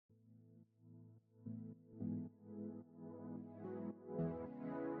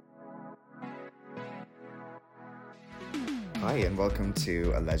Hi and welcome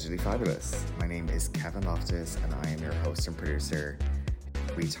to Allegedly Fabulous. My name is Kevin Loftus and I am your host and producer.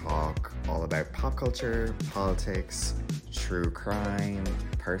 We talk all about pop culture, politics, true crime,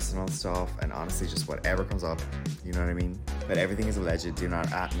 personal stuff, and honestly just whatever comes up, you know what I mean? But everything is alleged, do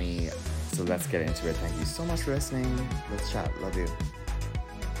not at me. So let's get into it. Thank you so much for listening. Let's chat. Love you.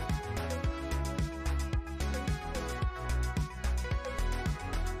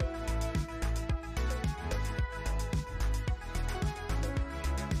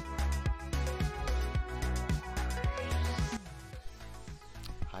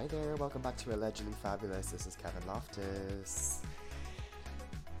 Hi there, welcome back to Allegedly Fabulous. This is Kevin Loftus.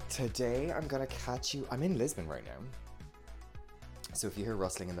 Today I'm gonna catch you. I'm in Lisbon right now. So if you hear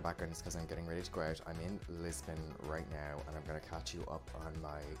rustling in the background, it's because I'm getting ready to go out. I'm in Lisbon right now and I'm gonna catch you up on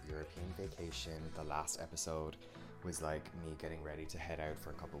my European vacation. The last episode was like me getting ready to head out for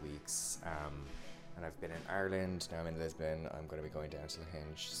a couple weeks. And I've been in Ireland, now I'm in Lisbon. I'm gonna be going down to the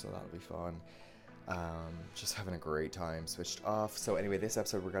Hinge, so that'll be fun. Just having a great time, switched off. So anyway, this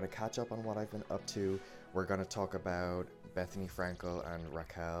episode we're going to catch up on what I've been up to. We're going to talk about Bethenny Frankel and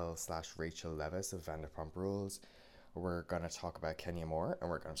Raquel / Rachel Leviss of Vanderpump Rules. We're going to talk about Kenya Moore, and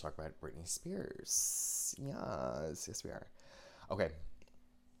we're going to talk about Britney Spears. Yes we are. Okay,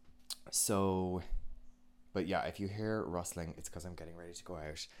 so, but yeah, if you hear rustling, it's because I'm getting ready to go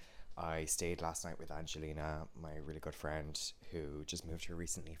out. I stayed last night with Angelina, my really good friend, who just moved here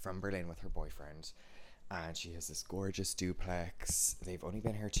recently from Berlin with her boyfriend. And she has this gorgeous duplex. They've only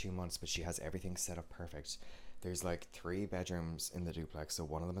been here 2 months, but she has everything set up perfect. There's like 3 bedrooms in the duplex. So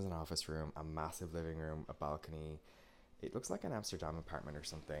one of them is an office room, a massive living room, a balcony. It looks like an Amsterdam apartment or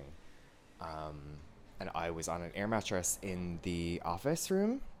something. And I was on an air mattress in the office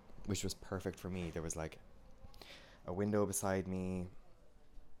room, which was perfect for me. There was like a window beside me,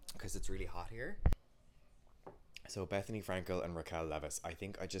 because it's really hot here. So Bethenny Frankel and Raquel Leviss.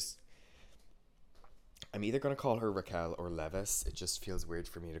 I'm either going to call her Raquel or Leviss. It just feels weird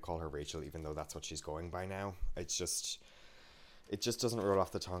for me to call her Rachel, even though that's what she's going by now. It just doesn't roll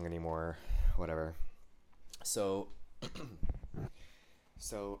off the tongue anymore. Whatever. So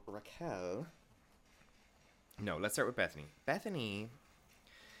Raquel. No, let's start with Bethenny. Bethenny.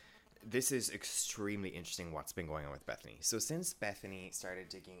 This is extremely interesting what's been going on with Bethenny. So since Bethenny started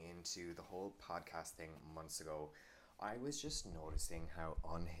digging into the whole podcast thing months ago, I was just noticing how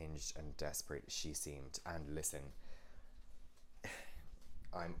unhinged and desperate she seemed. And listen,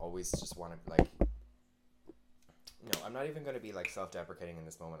 I'm always just want to like, no, I'm not even going to be like self-deprecating in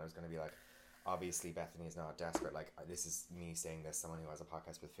this moment. I was going to be like, obviously Bethenny is not desperate. Like, this is me saying this, someone who has a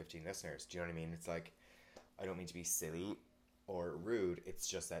podcast with 15 listeners. Do you know what I mean? It's like, I don't mean to be silly or rude. It's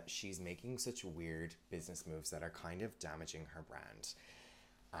just that she's making such weird business moves that are kind of damaging her brand.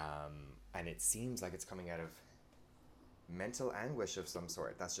 And it seems like it's coming out of mental anguish of some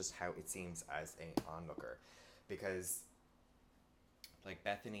sort. That's just how it seems as an onlooker. Because like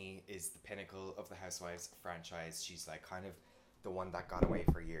Bethenny is the pinnacle of the Housewives franchise. She's like kind of the one that got away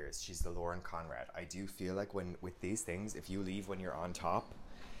for years. She's the Lauren Conrad. I do feel like with these things, if you leave when you're on top,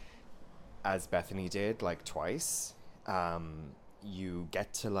 as Bethenny did like twice, you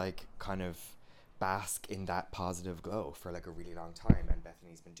get to like kind of bask in that positive glow for like a really long time, and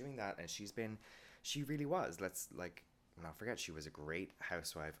Bethenny's been doing that, and she really was, let's like not forget, she was a great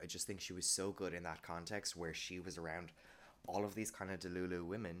housewife. I just think she was so good in that context where she was around all of these kind of delulu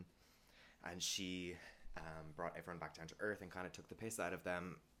women, and she brought everyone back down to earth and kind of took the piss out of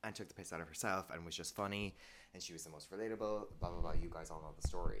them and took the piss out of herself and was just funny, and she was the most relatable, blah blah blah. You guys all know the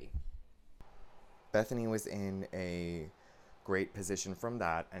story. Bethenny was in a great position from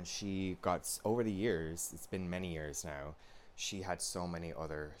that, and she got, over the years, it's been many years now, she had so many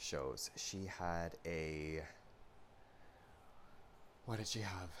other shows. She had what did she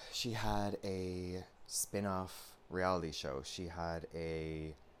have? She had a spin-off reality show. She had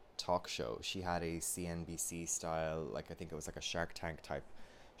a talk show. She had a CNBC style, like I think it was like a Shark Tank type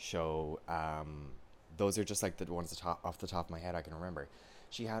show. Those are just like the ones off the top of my head I can remember.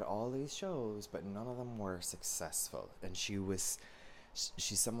 She had all these shows, but none of them were successful. And she's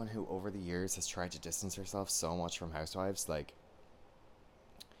someone who over the years has tried to distance herself so much from Housewives, like,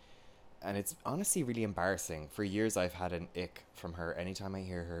 and it's honestly really embarrassing. For years I've had an ick from her. Anytime I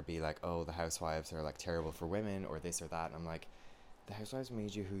hear her be like, oh, the Housewives are like terrible for women or this or that, and I'm like, the Housewives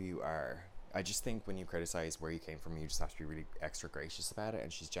made you who you are. I just think when you criticize where you came from, you just have to be really extra gracious about it,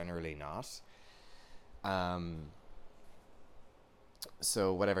 and she's generally not.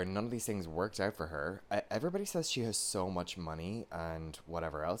 So whatever, none of these things worked out for her. Everybody says she has so much money and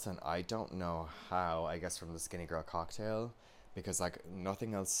whatever else, and I don't know how. I guess from the Skinny Girl Cocktail because like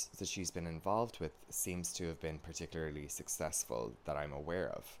nothing else that she's been involved with seems to have been particularly successful that I'm aware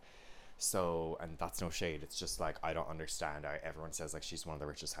of. So, and that's no shade, it's just like I don't understand. Everyone says like she's one of the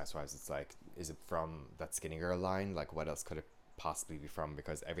richest housewives. It's like, is it from that Skinny Girl line? Like what else could it possibly be from?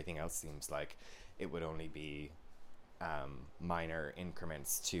 Because everything else seems like it would only be minor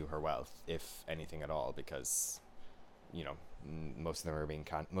increments to her wealth, if anything at all, because you know, most of them are being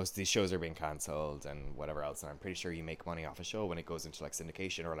most of these shows are being cancelled and whatever else, and I'm pretty sure you make money off a show when it goes into like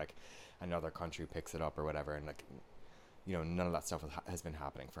syndication, or like another country picks it up or whatever, and like, you know, none of that stuff has been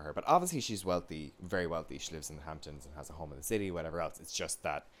happening for her. But obviously she's wealthy, very wealthy. She lives in the Hamptons and has a home in the city, whatever else. It's just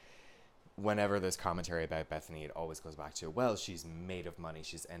that whenever there's commentary about Bethenny, it always goes back to, well, she's made of money,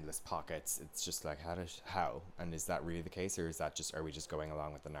 she's endless pockets. It's just like, how? And is that really the case, or is that just, are we just going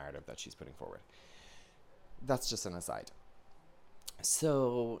along with the narrative that she's putting forward? That's just an aside.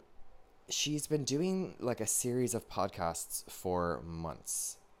 So she's been doing like a series of podcasts for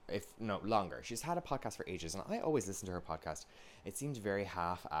months, if no longer. She's had a podcast for ages, and I always listen to her podcast. It seemed very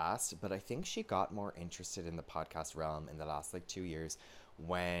half-assed, but I think she got more interested in the podcast realm in the last like 2 years,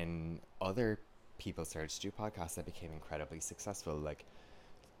 when other people started to do podcasts that became incredibly successful, like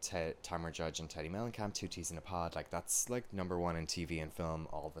Tamara Judge and Teddy Mellencamp, Two T's in a Pod. Like that's like #1 in TV and film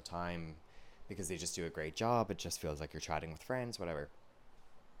all the time, because they just do a great job. It just feels like you're chatting with friends, whatever.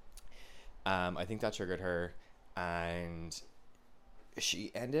 I think that triggered her, and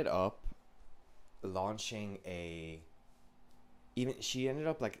she ended up launching she ended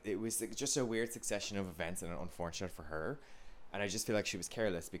up like, it was like just a weird succession of events, and unfortunate for her. And I just feel like she was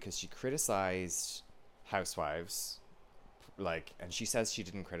careless, because she criticized housewives, like, and she says she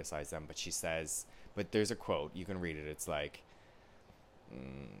didn't criticize them, but there's a quote, you can read it. It's like,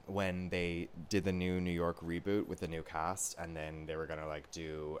 when they did the new New York reboot with the new cast, and then they were gonna like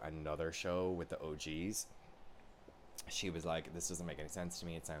do another show with the OGs, she was like, this doesn't make any sense to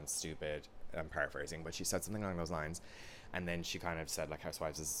me, it sounds stupid. I'm paraphrasing, but she said something along those lines. And then she kind of said like,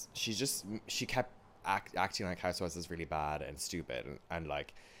 Housewives is, she kept acting like Housewives is really bad and stupid, and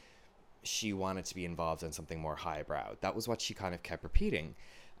like she wanted to be involved in something more highbrow. That was what she kind of kept repeating.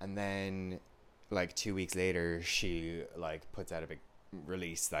 And then like 2 weeks later, she like puts out a big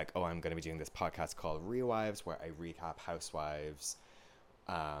release like, oh, I'm going to be doing this podcast called Real Wives, where I recap Housewives,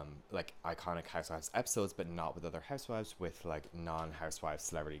 like iconic Housewives episodes, but not with other housewives, with like non-housewives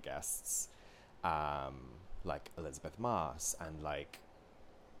celebrity guests, like Elizabeth Moss and like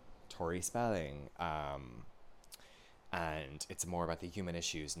Tori Spelling, and it's more about the human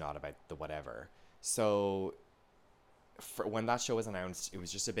issues, not about the whatever. So when that show was announced, it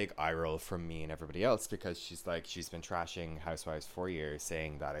was just a big eye roll from me and everybody else, because she's been trashing Housewives for years,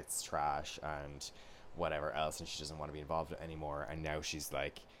 saying that it's trash and whatever else, and she doesn't want to be involved anymore. And now she's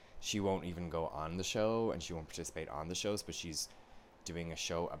like, she won't even go on the show, and she won't participate on the shows, but she's doing a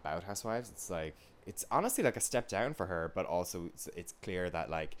show about Housewives. It's like, it's honestly like a step down for her, but also it's clear that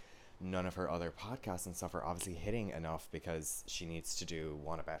like none of her other podcasts and stuff are obviously hitting enough, because she needs to do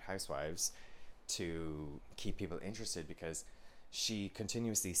one about Housewives to keep people interested, because she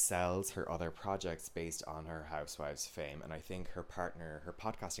continuously sells her other projects based on her Housewives fame. And I think her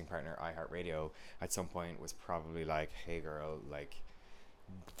podcasting partner, iHeartRadio, at some point was probably like, hey girl, like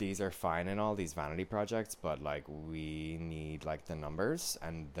these are fine and all, these vanity projects, but like we need like the numbers,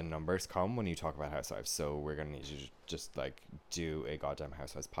 and the numbers come when you talk about Housewives. So we're gonna need you to just like do a goddamn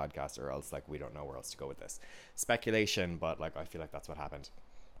Housewives podcast, or else like we don't know where else to go with this. Speculation, but like I feel like that's what happened.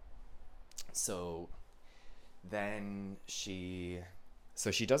 So then she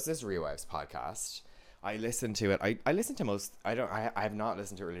does this Real Wives podcast. I listen to it. I listen to most. I have not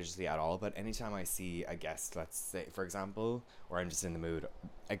listened to it religiously at all, but anytime I see a guest, let's say for example, or I'm just in the mood,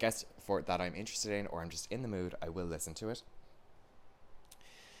 a guest for that I'm interested in, or I'm just in the mood, I will listen to it.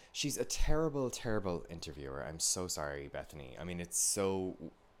 She's a terrible, terrible interviewer. I'm so sorry, Bethenny. I mean,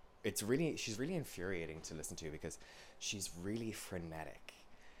 she's really infuriating to listen to, because she's really frenetic,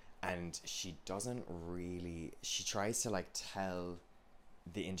 and she tries to like tell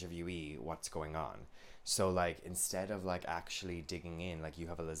the interviewee what's going on. So like, instead of like actually digging in, like you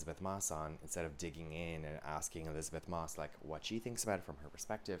have Elizabeth Moss on, instead of digging in and asking Elizabeth Moss like what she thinks about it from her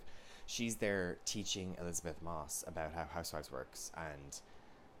perspective, she's there teaching Elizabeth Moss about how Housewives works. And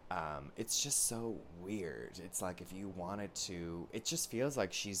it's just so weird. It's like, if you wanted to, it just feels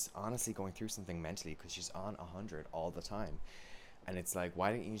like she's honestly going through something mentally, because she's on 100 all the time. And it's like,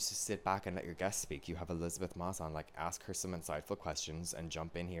 why don't you just sit back and let your guest speak? You have Elizabeth Moss on, like ask her some insightful questions and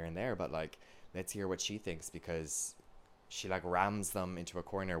jump in here and there, but like, let's hear what she thinks, because she like rams them into a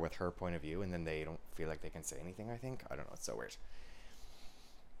corner with her point of view, and then they don't feel like they can say anything, I think. I don't know, it's so weird.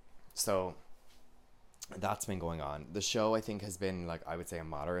 So that's been going on. The show, I think, has been, like, I would say a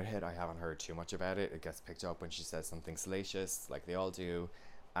moderate hit. I haven't heard too much about it. It gets picked up when she says something salacious, like they all do.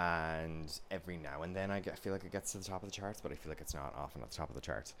 And every now and then I feel like it gets to the top of the charts, but I feel like it's not often at the top of the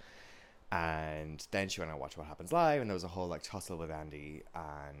charts. And then she went on Watch What Happens Live, and there was a whole, like, tussle with Andy,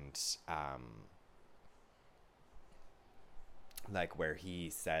 and, like, where he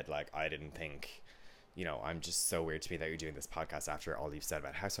said, like, I didn't think, you know, I'm just so weird to me that you're doing this podcast after all you've said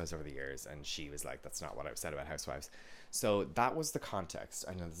about Housewives over the years. And she was like, that's not what I've said about Housewives. So that was the context.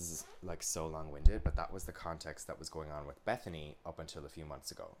 I know this is, like, so long-winded, but that was the context that was going on with Bethenny up until a few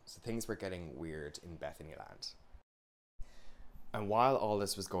months ago. So things were getting weird in Bethenny land. And while all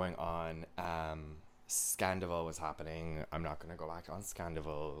this was going on, Scandival was happening. I'm not going to go back on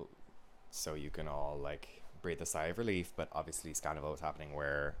Scandival so you can all, like, breathe a sigh of relief, but obviously Scandival was happening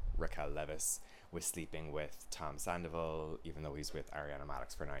where Raquel Leviss was sleeping with Tom Sandoval, even though he's with Ariana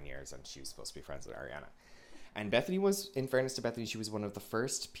Madix for 9 years, and she was supposed to be friends with Ariana. And Bethenny was, in fairness to Bethenny, she was one of the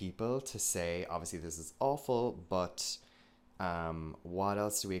first people to say, obviously this is awful, but what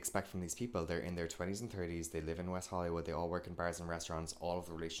else do we expect from these people? They're in their 20s and 30s, they live in West Hollywood, they all work in bars and restaurants, all of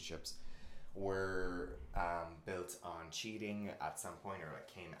the relationships were built on cheating at some point, or, like,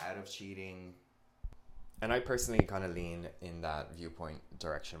 came out of cheating. And I personally kind of lean in that viewpoint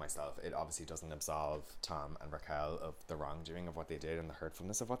direction myself. It obviously doesn't absolve Tom and Raquel of the wrongdoing of what they did and the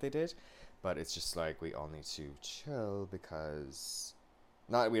hurtfulness of what they did. But it's just like, we all need to chill because...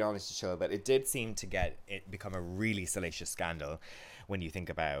 Not we all need to chill, but it did seem to become a really salacious scandal when you think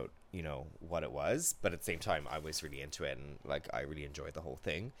about, you know, what it was. But at the same time, I was really into it, and, like, I really enjoyed the whole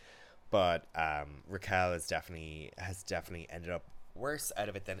thing. But Raquel has definitely ended up worse out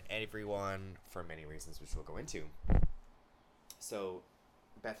of it than everyone for many reasons, which we'll go into. So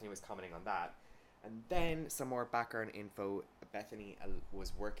Bethenny was commenting on that, and then some more background info. Bethenny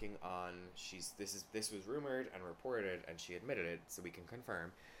was working on, this was rumored and reported, and she admitted it, so we can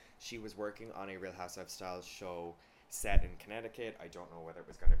confirm she was working on a Real Housewives style show set in Connecticut. I don't know whether it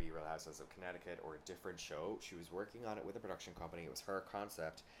was going to be Real Housewives of Connecticut or a different show. She was working on it with a production company. It was her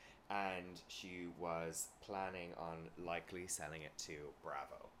concept, and she was planning on likely selling it to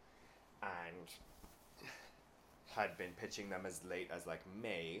Bravo, and had been pitching them as late as, like,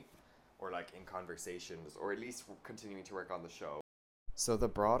 May, or, like, in conversations, or at least continuing to work on the show. So the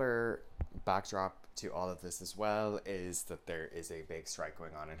broader backdrop to all of this as well is that there is a big strike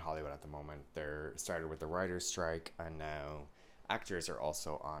going on in Hollywood at the moment. There started with the writers' strike, and now actors are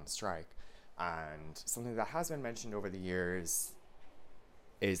also on strike. And something that has been mentioned over the years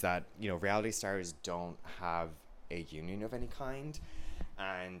is that, you know, reality stars don't have a union of any kind,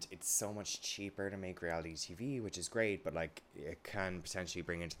 and it's so much cheaper to make reality TV, which is great, but, like, it can potentially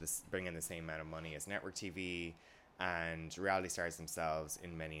bring in the same amount of money as network TV, and reality stars themselves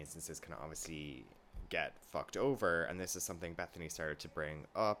in many instances can obviously get fucked over. And this is something Bethenny started to bring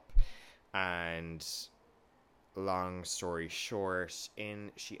up, and long story short,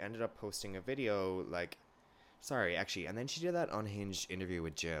 she ended up posting a video, like, and then she did that unhinged interview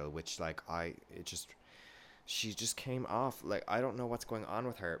with Jill, which, like, she just came off, like, I don't know what's going on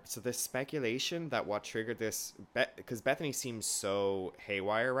with her. So the speculation that what triggered this, because Bethenny seems so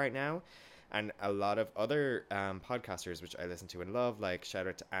haywire right now, and a lot of other podcasters, which I listen to and love, like, shout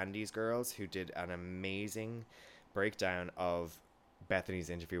out to Andy's Girls, who did an amazing breakdown of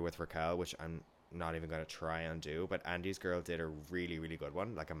Bethenny's interview with Raquel, which I'm not even going to try and do, but Andy's Girl did a really, really good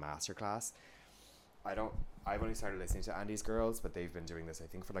one, like a masterclass. I've only started listening to Andy's Girls, but they've been doing this, I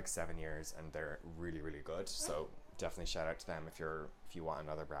think, for like 7 years, and they're really, really good. So definitely shout out to them if you want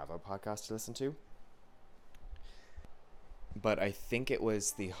another Bravo podcast to listen to. But I think it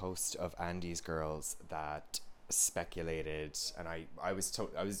was the host of Andy's Girls that speculated, and I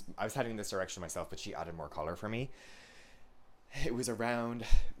was heading this direction myself, but she added more color for me. It was around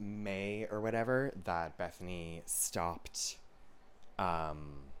May or whatever that Bethenny stopped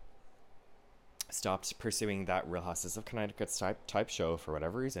pursuing that Real Housewives of Connecticut type show for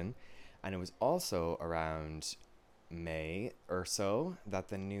whatever reason. And it was also around May or so that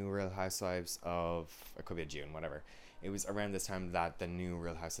the new Real Housewives of, it could be June, whatever. It was around this time that the new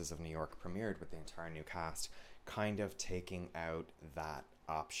Real Housewives of New York premiered with the entire new cast, kind of taking out that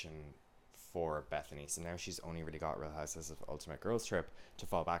option for Bethenny. So now she's only really got Real Housewives of Ultimate Girls Trip to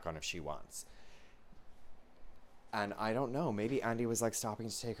fall back on if she wants. And I don't know, maybe Andy was like stopping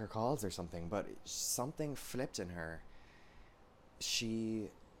to take her calls or something, but something flipped in her. She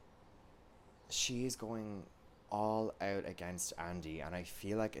is going all out against Andy, and I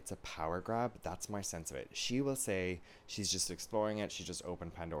feel like it's a power grab. That's my sense of it. She will say she's just exploring it. She just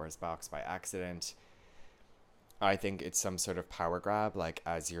opened Pandora's box by accident. I think it's some sort of power grab, like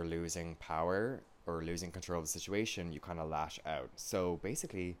as you're losing power, or losing control of the situation, you kind of lash out. So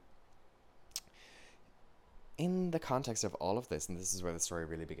basically, in the context of all of this, and this is where the story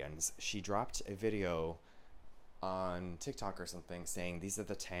really begins, she dropped a video on TikTok or something saying these are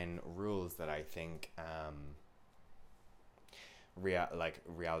the 10 rules that I think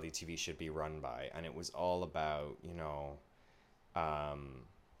reality TV should be run by. And it was all about, you know, I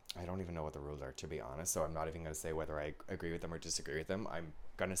don't even know what the rules are, to be honest, so I'm not even going to say whether I agree with them or disagree with them. I'm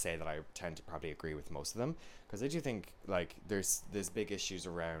going to say that I tend to probably agree with most of them, because I do think, like, there's big issues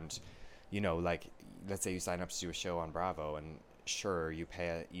around, you know, like, let's say you sign up to do a show on Bravo, and sure, you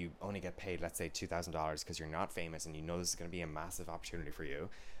only get paid, let's say, $2,000 because you're not famous and you know this is going to be a massive opportunity for you.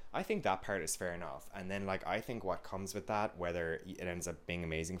 I think that part is fair enough. And then, like, I think what comes with that, whether it ends up being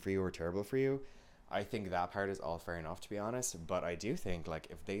amazing for you or terrible for you, I think that part is all fair enough, to be honest. But I do think, like,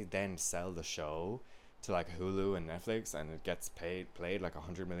 if they then sell the show to, like, Hulu and Netflix and it gets played like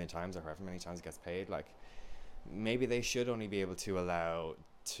 100 million times or however many times it gets paid, like, maybe they should only be able to allow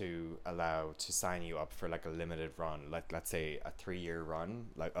to sign you up for, like, a limited run, like, let's say a 3-year run,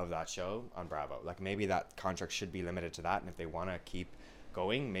 like, of that show on Bravo. Like, maybe that contract should be limited to that, and if they want to keep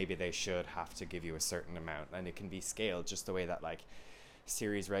going, maybe they should have to give you a certain amount, and it can be scaled just the way that, like,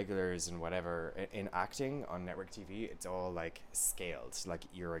 series regulars and whatever in acting on network TV, it's all, like, scaled. Like,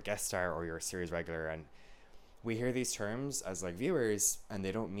 you're a guest star or you're a series regular, and we hear these terms as, like, viewers, and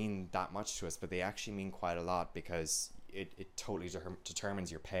they don't mean that much to us, but they actually mean quite a lot, because it totally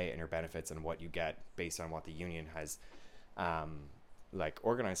determines your pay and your benefits and what you get based on what the union has like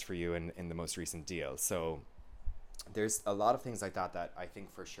organized for you in the most recent deal. So there's a lot of things like that I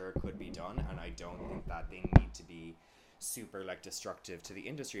think for sure could be done, and I don't think that they need to be super, like, destructive to the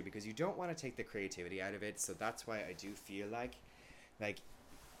industry, because you don't want to take the creativity out of it. So that's why I do feel like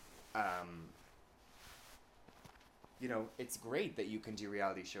you know, it's great that you can do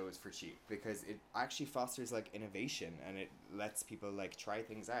reality shows for cheap, because it actually fosters, like, innovation, and it lets people, like, try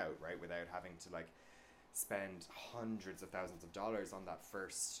things out, right, without having to, like, spend hundreds of thousands of dollars on that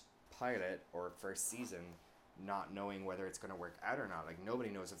first pilot or first season, not knowing whether it's going to work out or not. Like,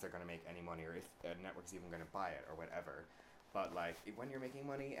 nobody knows if they're going to make any money or if a network's even going to buy it or whatever. But, like, when you're making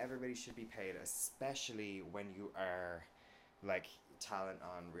money, everybody should be paid, especially when you are, like, talent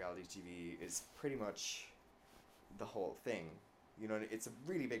on reality TV is pretty much the whole thing. You know, it's a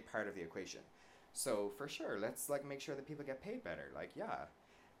really big part of the equation. So, for sure, let's, like, make sure that people get paid better. Like,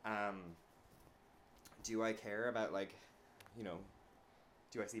 yeah. Do I care about, like, you know,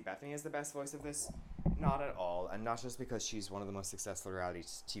 do I see Bethenny as the best voice of this? Not at all. And not just because she's one of the most successful reality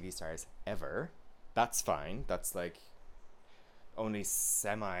TV stars ever. That's fine. That's, like, only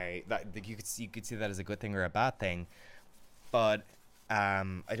that you could see that as a good thing or a bad thing. But I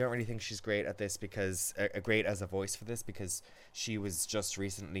don't really think she's great at this, because great as a voice for this, because she was just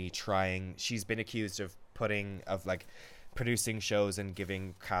recently she's been accused of producing shows and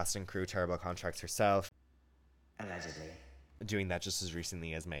giving cast and crew terrible contracts herself. Allegedly. Doing that just as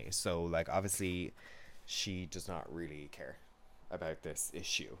recently as May. So, like, obviously she does not really care about this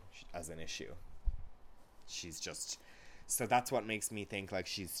issue as an issue. So that's what makes me think, like,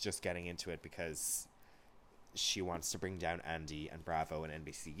 she's just getting into it because she wants to bring down Andy and Bravo and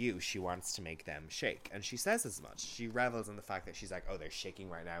NBCU. She wants to make them shake. And she says as much. She revels in the fact that she's like, oh, they're shaking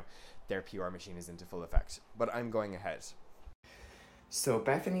right now. Their PR machine is into full effect. But I'm going ahead. So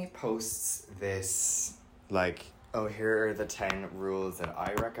Bethenny posts this, like, oh, here are the 10 rules that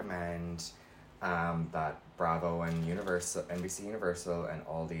I recommend that Bravo and NBC Universal and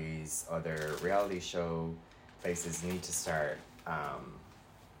all these other reality show places need to start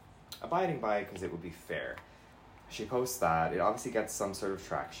abiding by, because it would be fair. She posts that. It obviously gets some sort of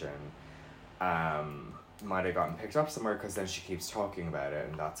traction. Might have gotten picked up somewhere, because then she keeps talking about it,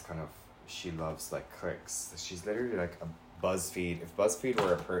 and that's kind of, she loves, like, clicks. She's literally like a BuzzFeed. If BuzzFeed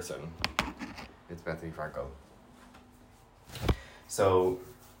were a person, it's Bethenny Frankel. So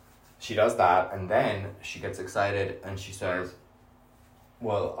she does that, and then she gets excited and she says,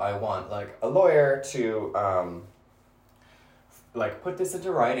 well, I want, like, a lawyer to like, put this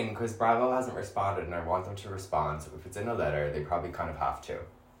into writing, because Bravo hasn't responded and I want them to respond. So if it's in a letter, they probably kind of have to.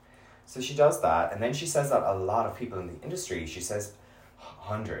 So she does that, and then she says that a lot of people in the industry, she says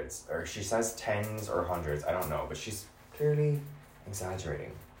hundreds, or she says tens or hundreds, I don't know, but she's clearly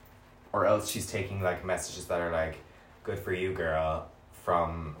exaggerating. Or else she's taking, like, messages that are like, good for you, girl,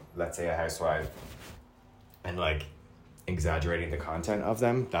 from, let's say, a housewife, and, like, exaggerating the content of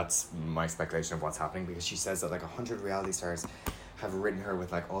them. That's my speculation of what's happening, because she says that, like, 100 reality stars have written her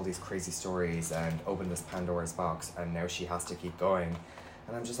with, like, all these crazy stories and opened this Pandora's box, and now she has to keep going.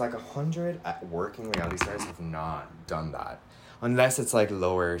 And I'm just like, 100 working reality stars have not done that. Unless it's, like,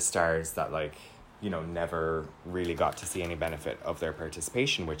 lower stars that, like, never really got to see any benefit of their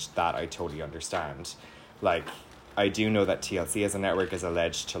participation, which that I totally understand. Like, I do know that TLC as a network is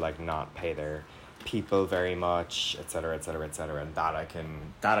alleged to, like, not pay their people very much, etc., etc., etc., and that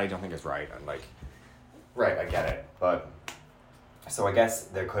I don't think is right, and, like, right, I get it, but, so I guess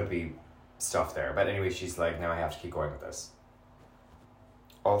there could be stuff there, but anyway, she's like, now I have to keep going with this.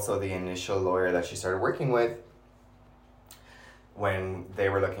 Also, the initial lawyer that she started working with, when they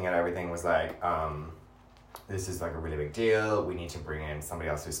were looking at everything, was like, this is like a really big deal, we need to bring in somebody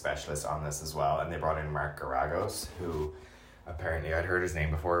else who's specialist on this as well, and they brought in Mark Garagos, who apparently, I'd heard his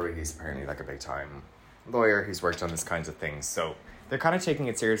name before, but he's apparently like a big time lawyer who's worked on this kinds of things, so they're kind of taking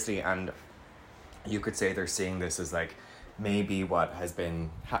it seriously, and you could say they're seeing this as like maybe what has been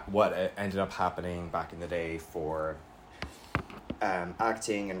what ended up happening back in the day for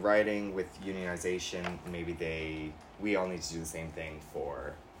acting and writing with unionization. Maybe we all need to do the same thing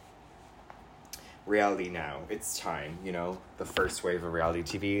for reality now. It's time, the first wave of reality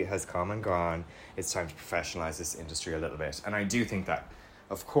TV has come and gone. It's time to professionalize this industry a little bit, and I do think that,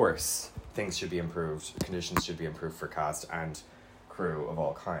 of course, things should be improved, conditions should be improved for cast and crew of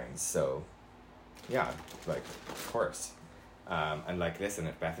all kinds, so yeah, like, of course. And like, listen,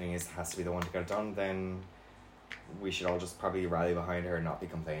 if Bethenny has to be the one to get it done, then we should all just probably rally behind her and not be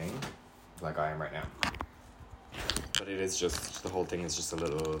complaining, like I am right now. But it is just, the whole thing is just a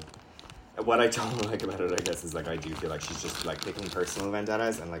little... What I don't like about it, I guess, is like, I do feel like she's just like picking personal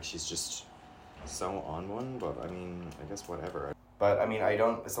vendettas, and like she's just so on one, but I mean, I guess whatever. But I mean, I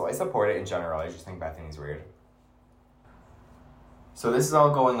support it in general, I just think Bethenny's weird. So this is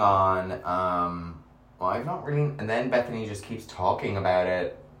all going on, well, I've not really... And then Bethenny just keeps talking about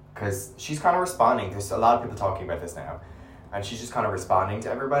it, because she's kind of responding. There's a lot of people talking about this now. And she's just kind of responding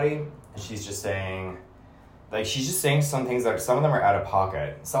to everybody. And she's just saying... Like, she's just saying some things that some of them are out of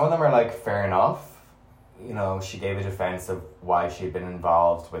pocket. Some of them are, like, fair enough. She gave a defense of why she'd been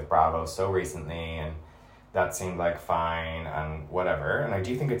involved with Bravo so recently, and that seemed, like, fine and whatever. And I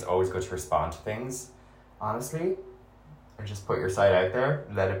do think it's always good to respond to things, honestly. Or just put your side out there,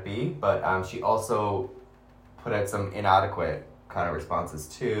 let it be. But she also put out some inadequate kind of responses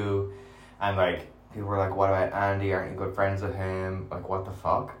too, and like, people were like, what about Andy, aren't you good friends with him, like, what the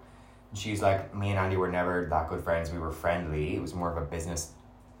fuck? And she's like, me and Andy were never that good friends, we were friendly, it was more of a business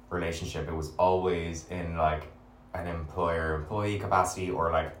relationship, it was always in like an employer-employee capacity,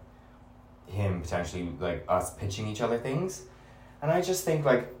 or like him potentially, like, us pitching each other things. And I just think,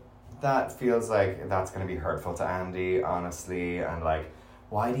 like, that feels like that's going to be hurtful to Andy, honestly, and like,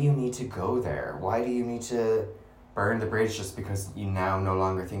 why do you need to go there? Why do you need to burn the bridge just because you now no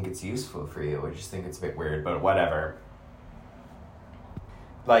longer think it's useful for you? I just think it's a bit weird, but whatever.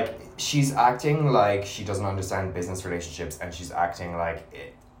 Like, she's acting like she doesn't understand business relationships, and she's acting like,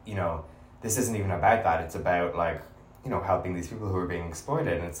 this isn't even about that, it's about, like, helping these people who are being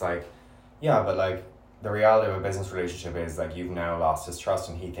exploited, and it's like, yeah, but like, the reality of a business relationship is, like, you've now lost his trust,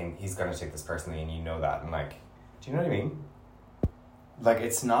 and he's going to take this personally, and you know that, and, like, do you know what I mean? Like,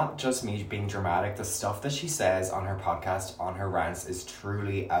 it's not just me being dramatic. The stuff that she says on her podcast, on her rants, is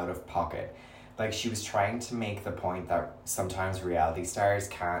truly out of pocket. Like, she was trying to make the point that sometimes reality stars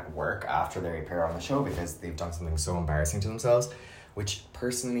can't work after they appear on the show because they've done something so embarrassing to themselves, which,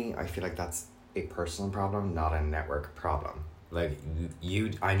 personally, I feel like that's a personal problem, not a network problem. Like,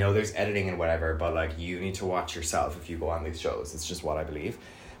 I know there's editing and whatever, but, like, you need to watch yourself if you go on these shows. It's just what I believe.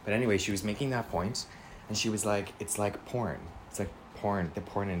 But anyway, she was making that point, and she was like, it's like porn. It's like porn, the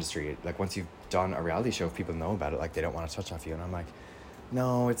porn industry. Like, once you've done a reality show, if people know about it, like, they don't want to touch off you. And I'm like,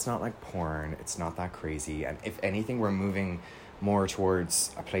 no, it's not like porn. It's not that crazy. And if anything, we're moving more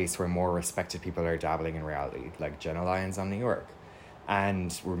towards a place where more respected people are dabbling in reality, like Jenna Lyons on New York.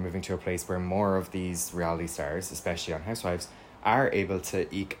 And we're moving to a place where more of these reality stars, especially on Housewives, are able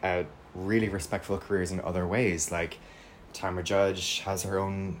to eke out really respectful careers in other ways. Like, Tamra Judge has her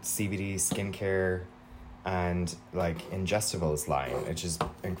own CBD skincare and, like, ingestibles line, which has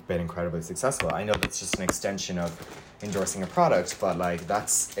been incredibly successful. I know that's just an extension of endorsing a product, but, like,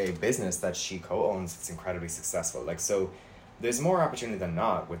 that's a business that she co-owns. It's incredibly successful. Like, so there's more opportunity than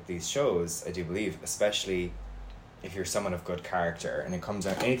not with these shows, I do believe, especially if you're someone of good character. And it comes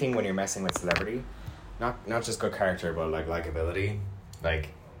out anything when you're messing with celebrity, not just good character, but, like, likability. Like,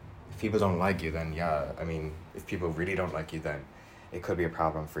 if people don't like you, then yeah, I mean, if people really don't like you, then it could be a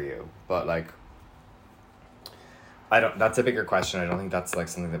problem for you. But, like, that's a bigger question. I don't think that's, like,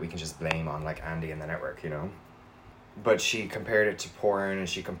 something that we can just blame on, like, Andy and the network, But she compared it to porn, and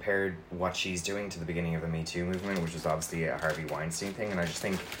she compared what she's doing to the beginning of the Me Too movement, which was obviously a Harvey Weinstein thing, and I just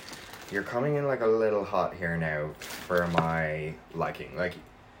think you're coming in, like, a little hot here now for my liking. Like,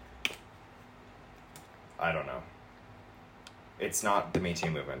 I don't know. It's not the Me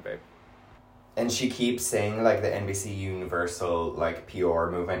Too movement, babe. And she keeps saying, like, the NBC Universal, like, PR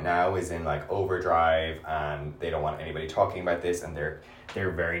movement now is in, like, overdrive, and they don't want anybody talking about this, and they're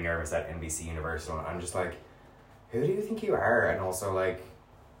very nervous at NBC Universal, and I'm just like, who do you think you are? And also, like,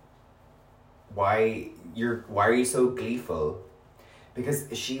 why are you so gleeful? Because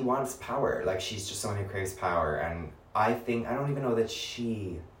she wants power. Like, she's just someone who craves power, and I don't even know that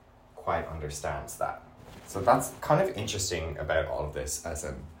she quite understands that. So that's kind of interesting about all of this as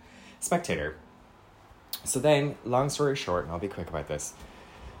a spectator. So then, long story short, and I'll be quick about this,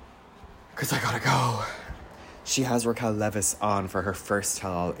 because I gotta go. She has Raquel Leviss on for her first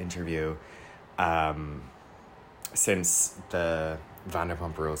tell-all interview since the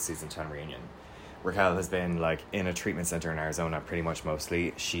Vanderpump Rules Season 10 reunion. Raquel has been, like, in a treatment center in Arizona pretty much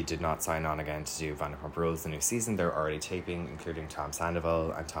mostly. She did not sign on again to do Vanderpump Rules the new season. They're already taping, including Tom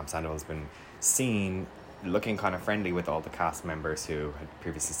Sandoval, and Tom Sandoval's been seen looking kind of friendly with all the cast members who had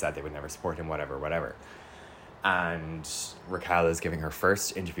previously said they would never support him, whatever. And Raquel is giving her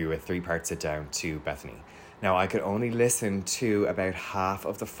first interview with 3-part sit-down to Bethenny. Now, I could only listen to about half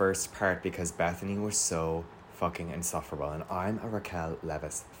of the first part because Bethenny was so fucking insufferable, and I'm a Raquel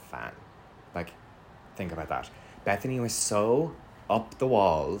Leviss fan. Like, think about that. Bethenny was so up the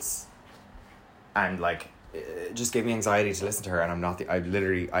walls, and, like, it just gave me anxiety to listen to her, and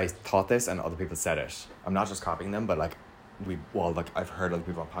I thought this and other people said it. I'm not just copying them, but, like, I've heard other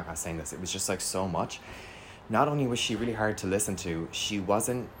people on podcasts saying this. It was just, like, so much. Not only was she really hard to listen to, she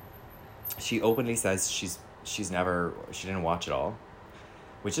openly says she didn't watch it all,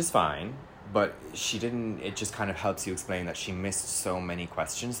 which is fine, but it just kind of helps you explain that she missed so many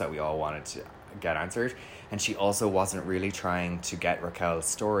questions that we all wanted to get answered. And she also wasn't really trying to get Raquel's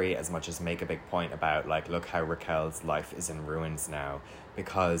story as much as make a big point about, like, look how Raquel's life is in ruins now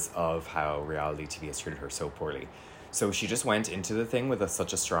because of how reality TV has treated her so poorly. So she just went into the thing with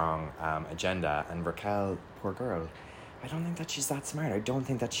such a strong agenda, and Raquel, poor girl, I don't think that she's that smart. I don't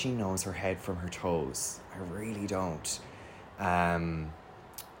think that she knows her head from her toes. I really don't.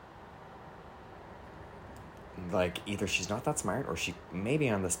 Like, either she's not that smart or she may be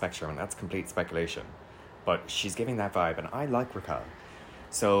on the spectrum, and that's complete speculation. But she's giving that vibe, and I like Raquel.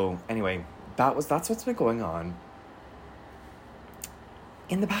 So, anyway, that's what's been going on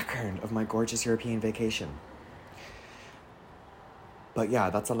in the background of my gorgeous European vacation. But yeah,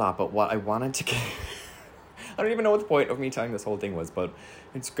 that's a lot. But what I wanted to get... I don't even know what the point of me telling this whole thing was, but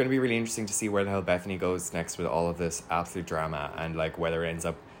it's going to be really interesting to see where the hell Bethenny goes next with all of this absolute drama, and, like, whether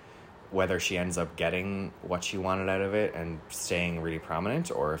she ends up getting what she wanted out of it and staying really prominent,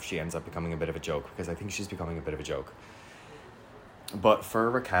 or if she ends up becoming a bit of a joke, because I think she's becoming a bit of a joke. But for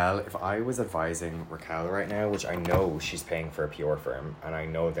Raquel, if I was advising Raquel right now, which I know she's paying for a PR firm, and I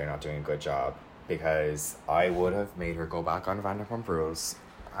know they're not doing a good job, because I would have made her go back on Vanderpump Rules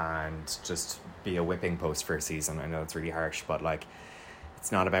and just be a whipping post for a season. I know it's really harsh, but, like,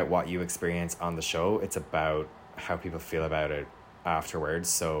 it's not about what you experience on the show, it's about how people feel about it afterwards.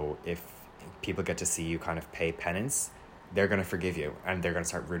 So if people get to see you kind of pay penance, they're going to forgive you, and they're going to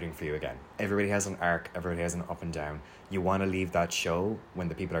start rooting for you again. Everybody has an arc, everybody has an up and down. You want to leave that show when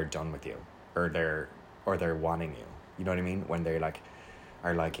the people are done with you, or they're wanting you. You know what I mean? When they, like,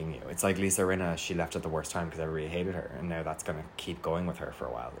 are liking you. It's like Lisa Rinna, she left at the worst time because everybody hated her, and now that's going to keep going with her for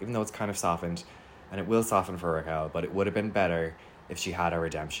a while, even though it's kind of softened, and it will soften for Raquel, but it would have been better if she had a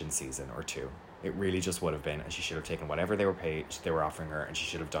redemption season or 2. It really just would have been, and she should have taken whatever they were offering her, and she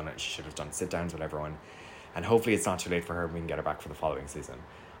should have done it. She should have done sit-downs with everyone, and hopefully it's not too late for her and we can get her back for the following season.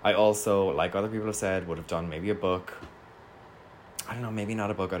 I also, like other people have said, would have done maybe a book. I don't know, maybe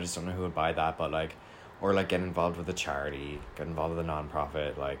not a book, I just don't know who would buy that, but, like, or, like, get involved with a charity, get involved with a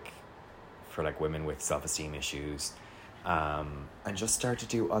non-profit, like, for, like, women with self-esteem issues, and just start to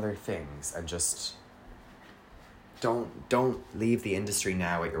do other things, and just don't leave the industry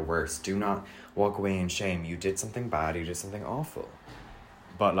now at your worst. Do not walk away in shame. You did something bad, you did something awful,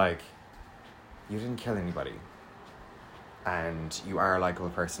 but, like, you didn't kill anybody, and you are a likable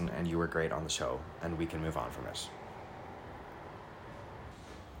person, and you were great on the show, and we can move on from it.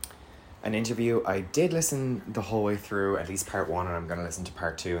 An interview I did listen the whole way through, at least part 1, and I'm going to listen to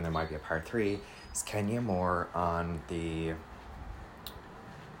part 2, and there might be a part 3, is Kenya Moore on the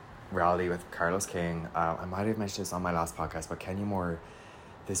reality with Carlos King. I might have mentioned this on my last podcast, but Kenya Moore,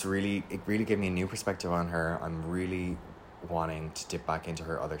 it really gave me a new perspective on her. I'm really wanting to dip back into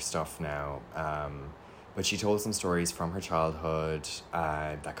her other stuff now. But she told some stories from her childhood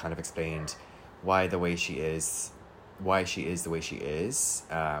that kind of explained why she is the way she is,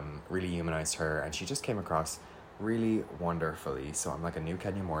 really humanized her, and she just came across really wonderfully. So I'm like a new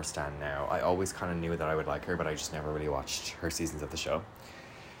Kenya Moore stan now. I always kind of knew that I would like her, but I just never really watched her seasons of the show.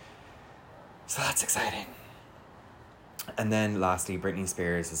 So that's exciting. And then lastly, Britney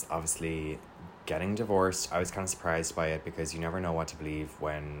Spears is obviously getting divorced. I was kind of surprised by it because you never know what to believe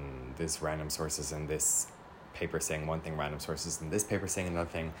when there's random sources in this paper saying one thing, random sources in this paper saying another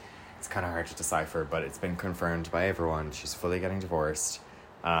thing. It's kind of hard to decipher, but it's been confirmed by everyone. She's fully getting divorced.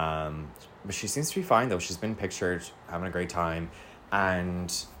 But she seems to be fine though. She's been pictured having a great time,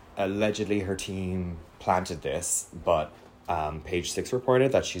 and allegedly her team planted this, but Page 6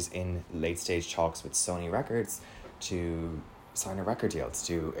 reported that she's in late stage talks with Sony Records to sign a record deal to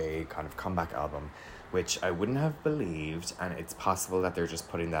do a kind of comeback album, which I wouldn't have believed, and it's possible that they're just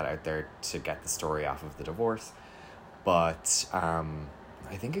putting that out there to get the story off of the divorce. But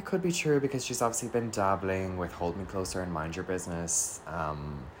I think it could be true because she's obviously been dabbling with Hold Me Closer and Mind Your Business.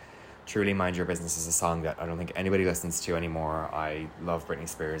 Truly Mind Your Business is a song that I don't think anybody listens to anymore. I love Britney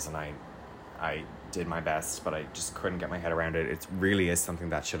Spears and I did my best, but I just couldn't get my head around it. It really is something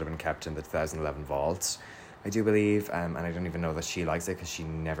that should have been kept in the 2011 vault, I do believe, and I don't even know that she likes it because she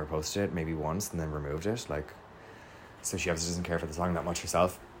never posted it, maybe once, and then removed it. So she obviously doesn't care for the song that much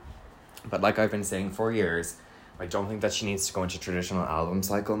herself. But like I've been saying for years, I don't think that she needs to go into traditional album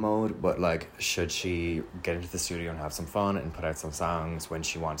cycle mode, but should she get into the studio and have some fun and put out some songs when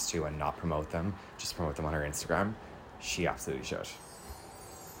she wants to and not promote them, just promote them on her Instagram, she absolutely should.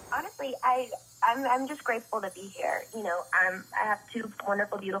 Honestly, I'm just grateful to be here. I have 2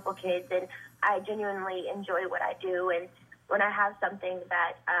 wonderful, beautiful kids, and I genuinely enjoy what I do. And when I have something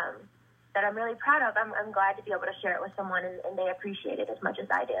that I'm really proud of, I'm glad to be able to share it with someone, and they appreciate it as much as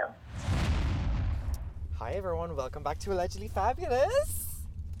I do. Hi everyone, welcome back to Allegedly Fabulous.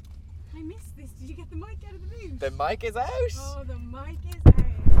 I missed this. Did you get the mic out of the boot? The mic is out. Oh, the mic is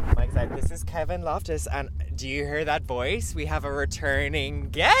out. Mike's out. This is Kevin Loftus, and do you hear that voice? We have a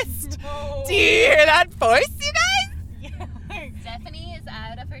returning guest. No. Do you hear that voice, you guys? Yeah. Stephanie is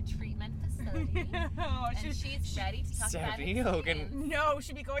out of her treatment facility, and she's ready to talk Stephanie about Hogan. No,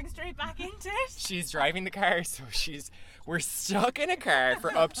 she'll be going straight back into it. She's driving the car, so we're stuck in a car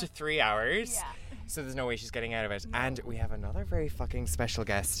for up to 3 hours. Yeah. So there's no way she's getting out of it. No. And we have another very fucking special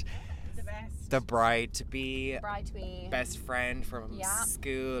guest. The best. The bride-to-be. Bride-to-be. Best friend from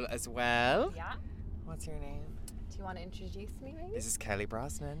school as well. Yeah. What's your name? Do you want to introduce me, maybe? This is Kelly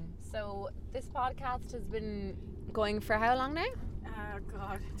Brosnan. So this podcast has been going for how long now? Oh,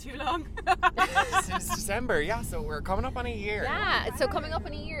 God. Too long. Since December, yeah. So we're coming up on a year. Yeah, so coming up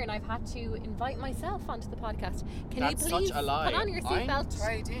in a year, and I've had to invite myself onto the podcast. Can That's you please such a lie. put on your seatbelt?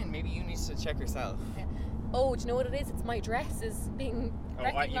 I'm tied in. Maybe you need to check yourself. Oh, do you know what it is? It's my dress is being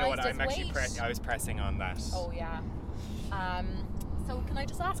recognized you know what? as I'm actually weight. I was pressing on that. Oh, yeah. So can I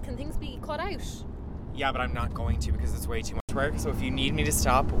just ask, can things be cut out? Yeah, but I'm not going to because it's way too much work. So if you need me to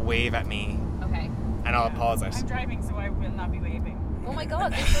stop, wave at me. Okay. And I'll pause it. I'm driving, so I will not be waving. Oh my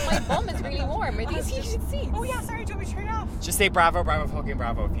God, my bum is really warm. Are these heated seats? Oh yeah, sorry, do you want me to turn it off? Just say bravo, bravo, fucking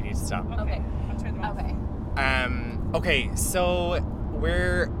bravo if you need to stop. Okay. I'll turn them off. Okay. Okay, so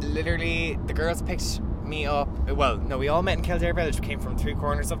we're literally, the girls picked me up. Well, no, we all met in Kildare Village. We came from 3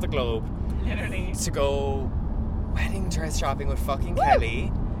 corners of the globe. Literally. To go wedding dress shopping with fucking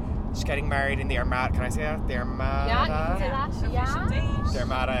Kelly. She's getting married in the Armada. Can I say that? The Armada. Yeah, you can say that. Yeah. The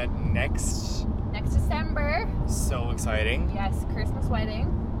Armada next December. So exciting. Yes, Christmas wedding.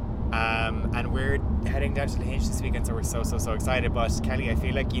 And we're heading down to the Hinge this weekend, so we're so excited. But Kelly, I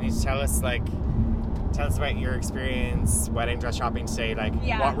feel like you need to tell us about your experience wedding dress shopping today.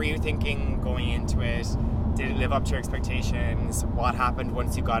 What were you thinking going into it? Did it live up to your expectations? What happened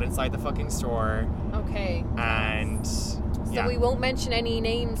once you got inside the fucking store? Okay. And so we won't mention any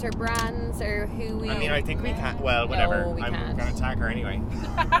names or brands or who we... I mean, I think we can't. Well, whatever. No, we I'm can't. going to tag her anyway.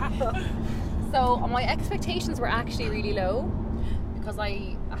 So my expectations were actually really low because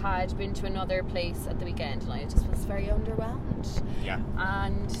I had been to another place at the weekend and I just was very underwhelmed. Yeah.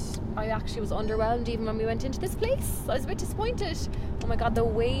 And I actually was underwhelmed even when we went into this place. I was a bit disappointed. Oh my God, the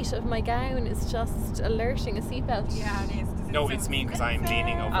weight of my gown is just alerting a seatbelt. Yeah, it is. No, it's me because I'm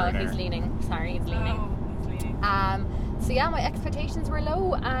leaning over there. He's leaning. Sorry, he's leaning. Oh, he's leaning. So yeah, my expectations were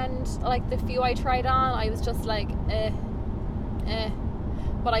low, and the few I tried on, I was just like,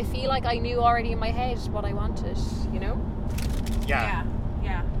 But I feel like I knew already in my head what I wanted, you know? Yeah.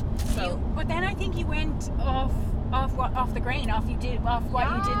 So, but then I think you went off the grain, off what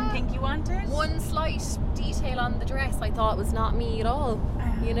you didn't think you wanted. One slight detail on the dress I thought was not me at all,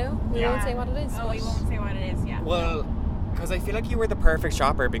 you know? We won't say what it is. Oh, you won't say what it is, yeah. Well, because I feel like you were the perfect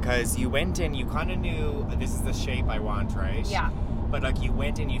shopper because you went in, you kind of knew this is the shape I want, right? Yeah. but like you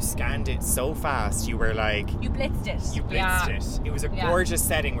went in, you scanned it so fast, you were like... You blitzed it. You blitzed it. It was a gorgeous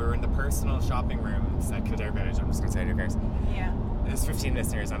setting. We were in the personal shopping rooms at Kildare Village. I'm just going to say it, who cares? Yeah. There's 15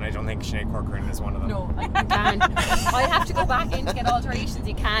 listeners, and I don't think Sinead Corcoran is one of them. No, I can't. I have to go back in to get alterations.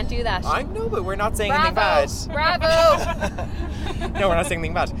 You can't do that. I know, but we're not saying anything bad. Bravo! No, we're not saying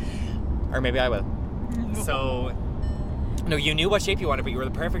anything bad. Or maybe I will. So, no, you knew what shape you wanted, but you were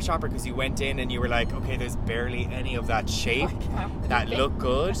the perfect shopper because you went in and you were like, okay, there's barely any of that shape that looked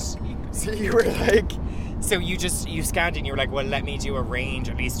good. So you were like... So you scanned it and you were like, well, let me do a range,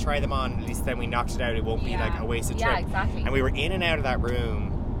 at least try them on, at least then we knocked it out, it won't be like a wasted trip. Yeah, exactly. And we were in and out of that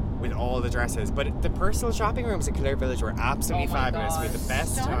room with all the dresses. But the personal shopping rooms at Kildare Village were absolutely fabulous. We had the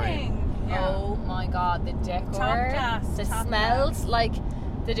best time. Yeah. Oh my god, the decor, the top smells, like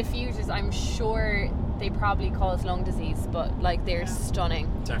the diffusers, I'm sure they probably cause lung disease, but like they're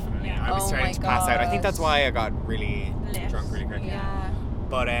stunning. Definitely. Yeah. I was trying to pass out. I think that's why I got really drunk really quick. Yeah.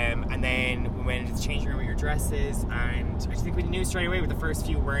 But and then we went into the changing room with your dresses, and I think we knew straight away with the first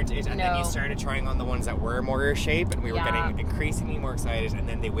few weren't it, and then you started trying on the ones that were more your shape, and we were getting increasingly more excited, and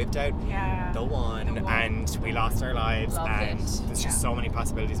then they whipped out the one, and we lost our lives, there's just so many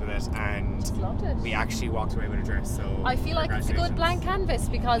possibilities with it, and we actually walked away with a dress. So I feel like it's a good blank canvas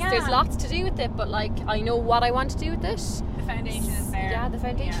because there's lots to do with it, but like I know what I want to do with it. The foundation is there. Yeah, the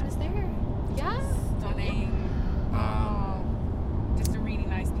foundation is there. Yeah. Stunning. Just a really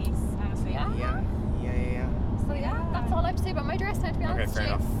nice piece, honestly. Yeah. So that's all I have to say about my dress now, to be honest. Okay,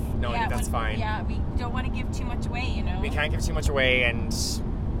 fair enough. No, that's fine. Yeah, we don't want to give too much away, you know. We can't give too much away, and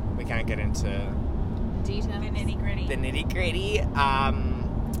we can't get into detail. The nitty gritty.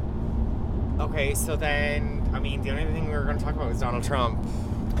 Okay, so then, I mean, the only thing we were going to talk about was Donald Trump.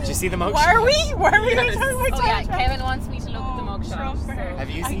 Did you see the mugshot? Were we going to talk about Oh yeah, Trump? Kevin wants me to look at the mugshot. Have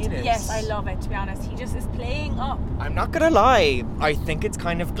you seen it? Yes, I love it, to be honest. He just is playing up. I'm not going to lie. I think it's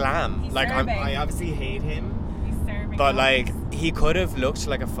kind of glam. He's like, serving. I obviously hate him. He's serving. But, us. like, he could have looked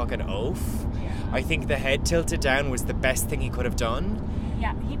like a fucking oaf. Yeah. I think the head tilted down was the best thing he could have done.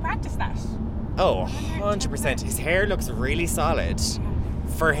 Yeah, he practiced that. Oh, 100%. His hair looks really solid.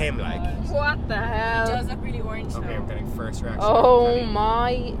 For him, like. What the hell? He does look really orange, Okay, though. I'm getting first reaction. Oh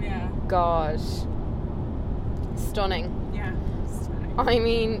my Yeah. god. Stunning. Yeah. I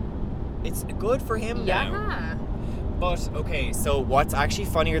mean, It's good for him now. yeah. But, okay, so what's actually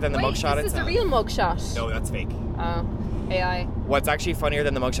funnier than the mugshot this itself? is the real mugshot. No, that's fake. Oh, AI. What's actually funnier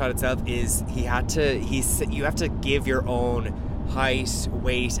than the mugshot itself is you have to give your own height,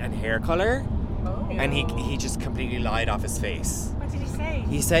 weight, and hair color. Oh. And he just completely lied off his face. What did he say?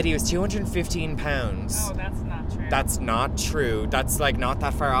 He said he was 215 pounds. Oh, that's not true. That's not true. That's like not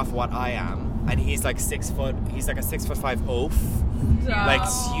that far off what I am. And he's like 6 foot. He's like a 6'5" oaf. Like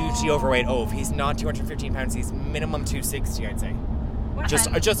hugely overweight oaf. He's not 215 pounds. He's minimum 260, I'd say. What? Just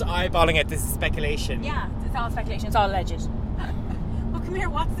eyeballing it. This is speculation. Yeah, it's all speculation. It's all alleged. Well, come here.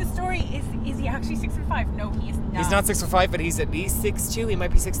 What's the story? Is he actually 6'5"? No, he is not. He's not 6'5", but he's at least 6'2". He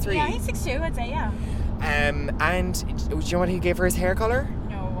might be 6'3". Yeah, he's 6'2", I'd say. Yeah. And do you know what he gave her his hair color?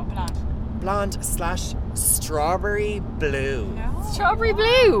 No, what blonde? Blonde / strawberry blue. No. Strawberry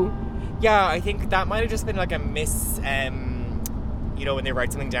blue. Yeah, I think that might have just been like a you know, when they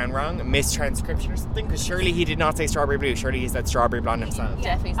write something down wrong, a mistranscription or something. Because surely he did not say strawberry blue. Surely he said strawberry blonde himself.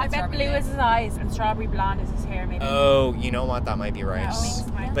 Definitely. I bet blue is his eyes and strawberry blonde is his hair, maybe. Oh, you know what? That might be right.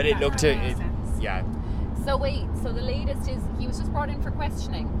 Yeah, But it looked to. yeah. So wait, so the latest is he was just brought in for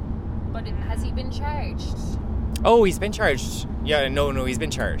questioning, but has he been charged? Oh, he's been charged. Yeah, no, he's been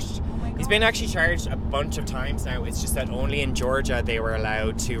charged. my He's been actually charged a bunch of times now. It's just that only in Georgia they were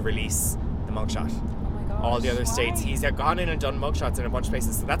allowed to release the mugshot. Oh my god. All the other states, Why? he's gone in and done mugshots in a bunch of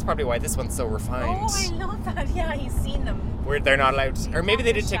places. So that's probably why this one's so refined. Oh, I love that. Yeah, he's seen them. Where they're not allowed, or maybe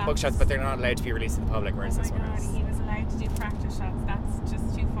they did take Practice mugshots, but they're not allowed to be released to the public. Whereas Oh my this one god, is. he was allowed to do practice shots. That's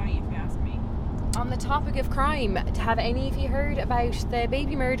just too funny if you ask me. On the topic of crime, have any of you heard about the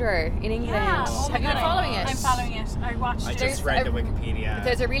baby murderer in England? Yeah. Oh my have you been God, following it? I'm following it. I watched I it. just read the Wikipedia.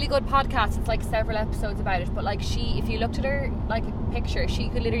 There's a really good podcast. It's like several episodes about it. But like if you looked at her like picture, she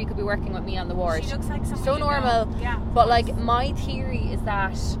could be working with me on the ward. She looks like someone So you know. normal. Yeah. But like my theory is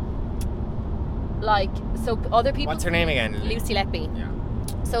that other people. What's her name again? Lucy Letby. Yeah.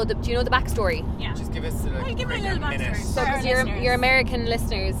 So do you know the backstory? Yeah. Just give us Well, give me a little minute. backstory. So For our because your listeners. American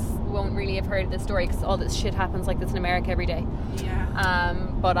listeners won't really have heard of this story because all this shit happens like this in America every day. Yeah.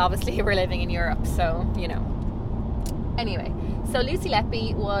 But obviously we're living in Europe, so you know. Anyway, so Lucy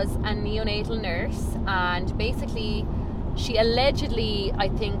Letby was a neonatal nurse, and basically she allegedly, I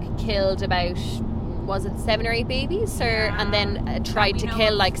think, killed about 7 or 8 babies, and then tried to we know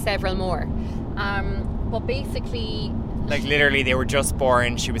kill of. like several more. But basically, Like literally, they were just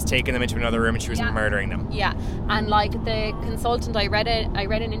born. She was taking them into another room and she was murdering them. Yeah, and like the consultant, I read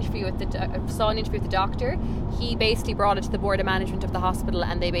an interview with saw an interview with the doctor. He basically brought it to the board of management of the hospital,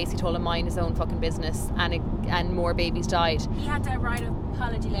 and they basically told him mind his own fucking business, and more babies died. He had to write an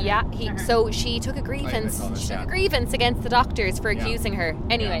apology letter. Yeah, so she took a grievance. She took a grievance against the doctors for accusing her.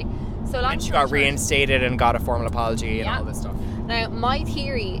 Anyway, so long and she got reinstated and got a formal apology and all this stuff. Now, my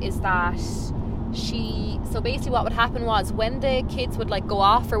theory is that so basically what would happen was when the kids would like go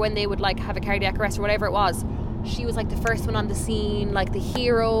off, or when they would like have a cardiac arrest or whatever it was, she was like the first one on the scene, like the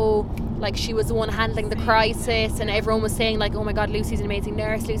hero, like she was the one handling the crisis, and everyone was saying like, oh my god, Lucy's an amazing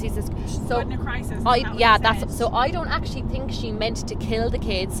nurse, Lucy's this. So in a crisis. So I don't actually think she meant to kill the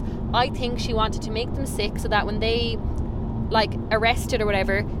kids. I think she wanted to make them sick so that when they like arrested or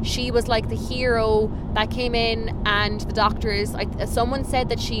whatever, she was like the hero that came in, and the doctors, someone said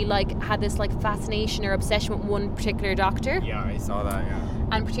that she like had this like fascination or obsession with one particular doctor. Yeah, I saw that,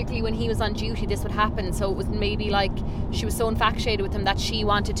 And particularly when he was on duty, this would happen. So it was maybe like she was so infatuated with him that she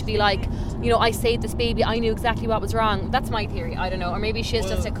wanted to be like, you know, I saved this baby, I knew exactly what was wrong. That's my theory, I don't know. Or maybe she is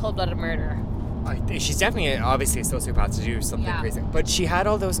just a cold-blooded murderer. She's definitely obviously a sociopath to do something crazy. But she had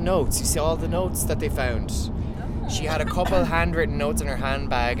all those notes. You see all the notes that they found. She had a couple handwritten notes in her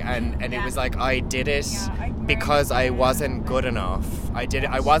handbag, and it was like, I did it because I wasn't good enough.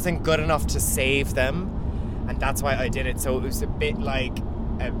 I wasn't good enough to save them, and that's why I did it. So it was a bit like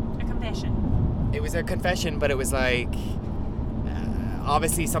a confession. It was a confession, but it was like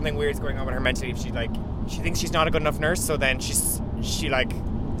obviously something weird's going on with her mentally. She thinks she's not a good enough nurse, so then she like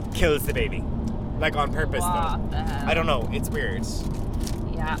kills the baby, like on purpose. Though I don't know. It's weird.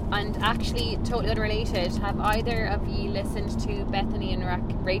 Yeah, and actually, totally unrelated, have either of you listened to Bethenny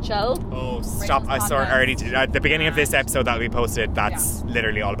and Raquel? Oh, stop. I saw her already. At the beginning of this episode that'll be posted, that's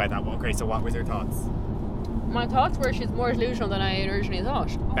literally all about that one. Okay, so what was your thoughts? My thoughts were she's more delusional than I originally thought.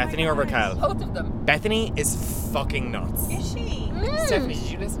 Bethany or Raquel? Both of them. Bethany is fucking nuts. Is she? Stephanie, did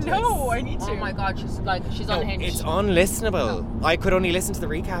you listen to this? No, I need to. Oh my god, she's unhinged. It's unlistenable. No. I could only listen to the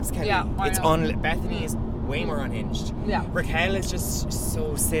recaps, Kelly. Yeah, it's Bethany is way more unhinged. Yeah. Raquel is just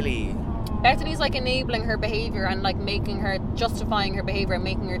so silly. Bethany's like enabling her behaviour and like justifying her behaviour and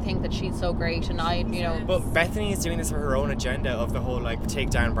making her think that she's so great, and But Bethany is doing this for her own agenda of the whole like take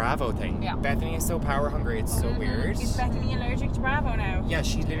down Bravo thing. Yeah. Bethany is so power hungry, it's so weird. Is Bethany allergic to Bravo now? Yeah,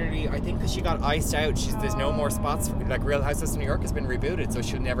 she literally, I think because she got iced out, there's no more spots, like Real Housewives of New York has been rebooted, so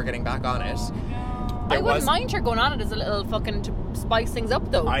she's never getting back on it. I wouldn't mind her going on it as a little fucking to spice things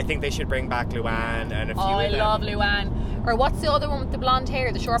up though. I think they should bring back Luann and a few I of them. love Luann. Or what's the other one with the blonde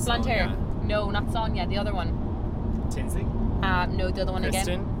hair, the short blonde hair? No, not Sonia, the other one. Tinsley? No, the other one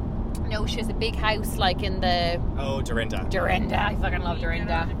Kristen? Again. No, she has a big house like in the... Oh, Dorinda. I fucking love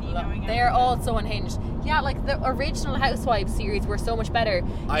Dorinda. They're all so unhinged. Yeah, like the original Housewives series were so much better.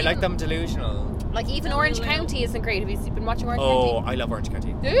 I like them delusional. Like even Orange County isn't great. Have you been watching Orange County? Oh, I love Orange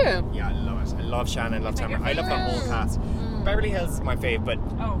County. Do you? Yeah, I love it. I love Shannon, I love Tamara. I love the whole cast. Beverly Hills is my fave, but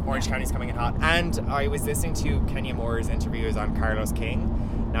Orange County's coming in hot. And I was listening to Kenya Moore's interviews on Carlos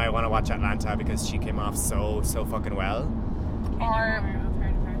King. Now I want to watch Atlanta because she came off so fucking well. Or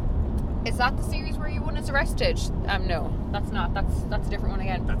is that the series where your one is arrested? No, that's not. That's a different one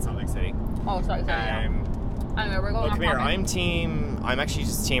again. That's Salt Lake City. Oh, sorry. Anyway, we're going. Come here. I'm actually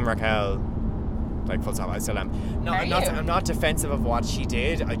just team Raquel. Like full stop. I still am. No, I'm not defensive of what she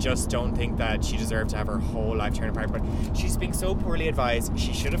did. I just don't think that she deserved to have her whole life torn apart. But she's being so poorly advised.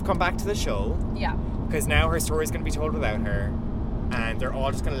 She should have come back to the show. Yeah. Because now her story is going to be told without her. And they're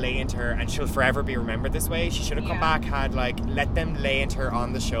all just going to lay into her, and she'll forever be remembered this way. She should have come back, let them lay into her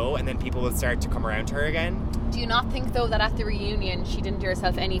on the show, and then people will start to come around to her again. Do you not think, though, that at the reunion she didn't do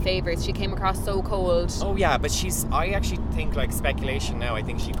herself any favours? She came across so cold. Oh, yeah, but I actually think, like, speculation now, I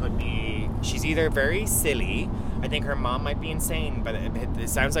think she's either very silly. I think her mom might be insane, but it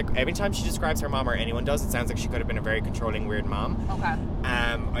sounds like every time she describes her mom, or anyone does, it sounds like she could have been a very controlling, weird mom. Okay.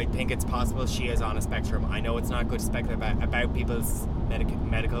 I think it's possible she is on a spectrum. I know it's not good to speculate about people's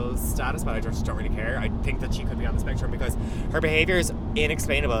medical status, but I just don't really care. I think that she could be on the spectrum because her behaviour is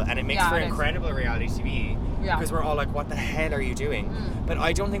inexplainable, and it makes for incredible reality TV. Yeah. Because we're all like, what the hell are you doing? But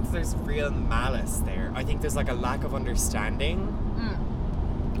I don't think there's real malice there. I think there's like a lack of understanding.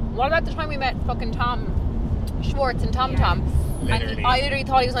 What about the time we met fucking Tom Schwartz and Tom? Literally. And I literally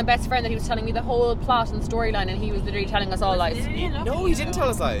thought he was my best friend, that he was telling me the whole plot and storyline, and he was literally telling us all lies. No, he didn't tell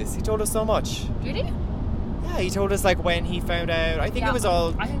us lies. He told us so much. Did he? Yeah, he told us like when he found out. I think it was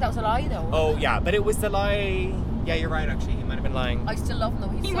all... I think that was a lie though. Oh yeah, but it was the lie... Yeah, you're right actually. He might have been lying. I still love him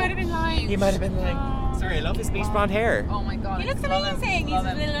though. He might have been lying. He might have been lying. Sorry, I love his bleach blonde hair. Oh my god. He looks amazing. He's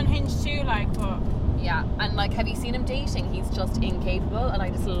a little unhinged too, like, but... Yeah, and like, have you seen him dating? He's just incapable, and I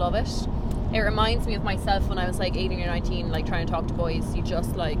just love it. It reminds me of myself when I was like 18 or 19, like trying to talk to boys. You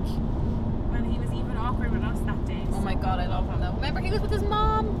just like... Well, he was even awkward with us that day. Oh my god, I love him though. Remember, he was with his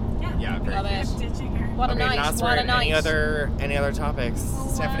mom. Yeah, very Love it. Ditching her. What a night! Last What word. a night! Any other topics?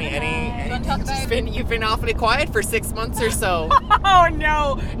 Stephanie, You wanna talk about- you've been awfully quiet for 6 months or so. Oh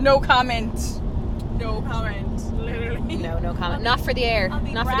no comment. No comment. Literally. No comment. Not for the air. I'll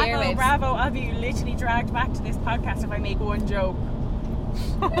be Not for the airwaves. bravo. I'll be literally dragged back to this podcast if I make one joke.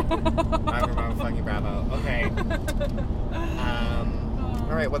 Bravo, fucking bravo. Okay.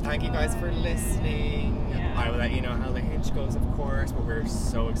 All right. Well, thank you guys for listening. Yeah. I will let you know how the Hinge goes, of course. But we're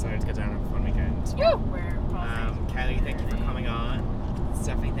so excited to get down and have a fun weekend. We're pausing. Kelly, thank you for coming on.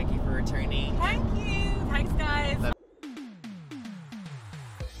 Stephanie, thank you for returning. Thank you. Thanks, guys.